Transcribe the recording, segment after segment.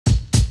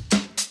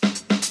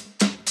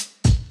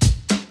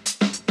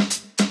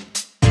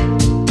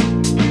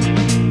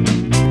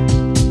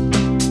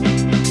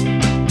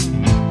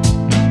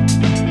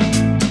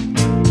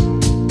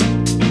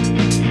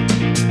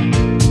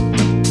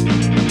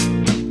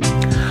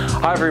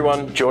Hi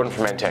everyone, Jordan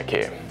from ENTTEC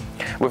here.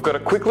 We've got a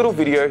quick little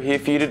video here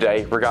for you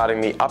today regarding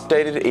the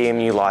updated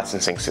EMU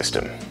licensing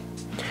system.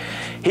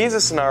 Here's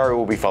a scenario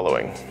we'll be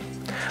following.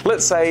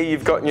 Let's say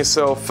you've gotten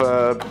yourself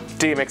a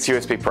DMX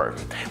USB Pro,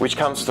 which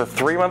comes with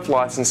a 3-month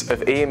license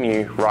of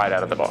EMU right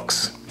out of the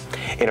box.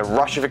 In a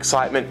rush of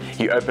excitement,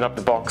 you open up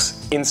the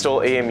box,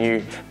 install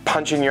EMU,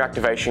 punch in your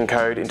activation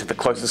code into the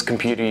closest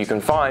computer you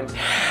can find,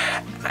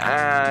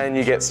 and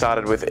you get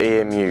started with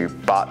EMU,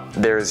 but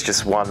there is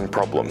just one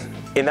problem.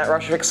 In that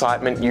rush of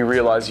excitement, you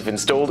realize you've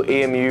installed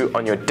EMU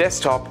on your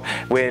desktop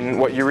when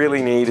what you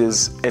really need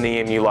is an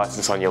EMU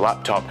license on your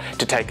laptop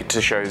to take it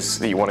to shows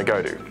that you want to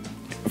go to.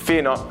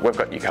 Fear not, we've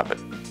got you covered.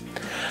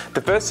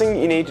 The first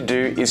thing you need to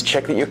do is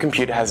check that your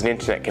computer has an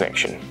internet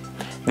connection.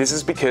 This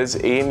is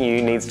because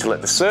EMU needs to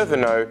let the server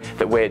know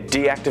that we're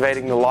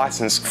deactivating the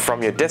license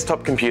from your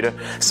desktop computer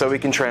so we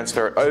can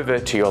transfer it over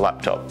to your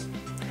laptop.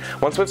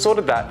 Once we've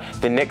sorted that,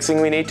 the next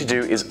thing we need to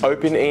do is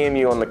open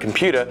EMU on the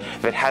computer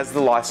that has the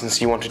license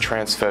you want to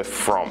transfer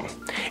from.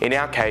 In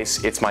our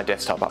case, it's my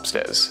desktop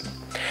upstairs.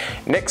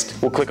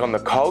 Next, we'll click on the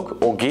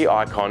cog or gear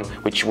icon,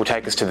 which will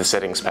take us to the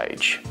settings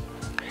page.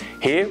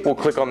 Here, we'll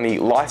click on the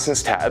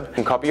License tab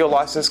and copy your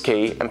license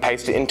key and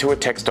paste it into a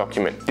text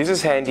document. This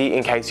is handy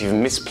in case you've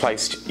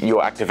misplaced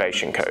your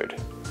activation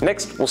code.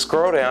 Next, we'll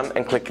scroll down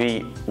and click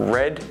the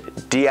red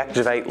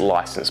Deactivate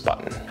License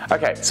button.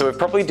 Okay, so we've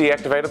properly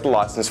deactivated the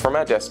license from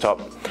our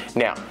desktop.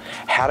 Now,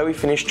 how do we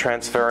finish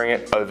transferring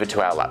it over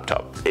to our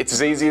laptop? It's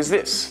as easy as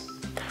this.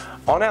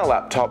 On our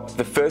laptop,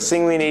 the first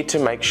thing we need to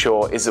make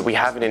sure is that we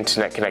have an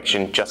internet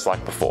connection just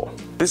like before.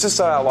 This is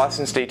so our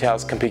license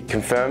details can be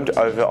confirmed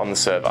over on the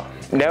server.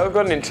 Now we've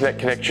got an internet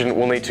connection,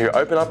 we'll need to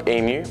open up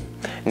EMU.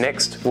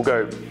 Next, we'll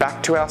go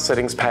back to our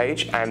settings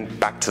page and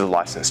back to the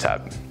license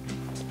tab.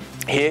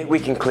 Here we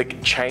can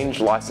click Change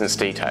License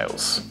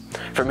Details.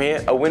 From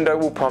here, a window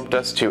will prompt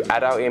us to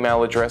add our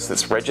email address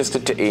that's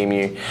registered to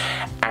EMU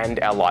and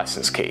our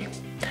license key.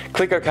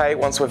 Click OK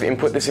once we've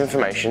input this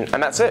information,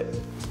 and that's it.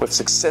 We've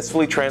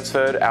successfully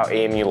transferred our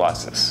EMU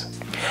license.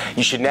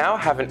 You should now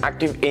have an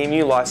active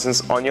EMU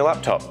license on your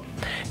laptop.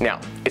 Now,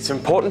 it's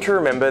important to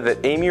remember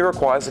that EMU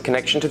requires a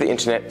connection to the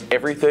internet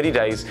every 30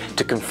 days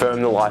to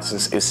confirm the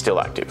license is still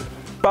active.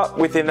 But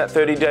within that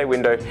 30-day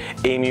window,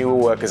 EMU will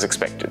work as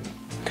expected.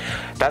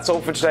 That's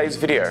all for today's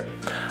video.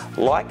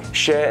 Like,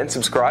 share and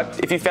subscribe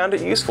if you found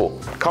it useful.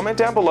 Comment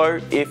down below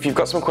if you've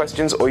got some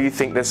questions or you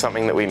think there's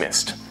something that we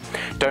missed.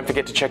 Don't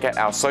forget to check out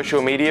our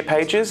social media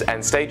pages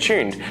and stay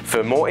tuned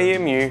for more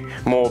EMU,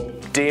 more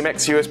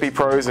DMX USB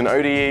Pros and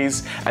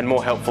ODEs, and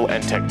more helpful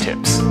ENTTEC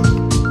tips.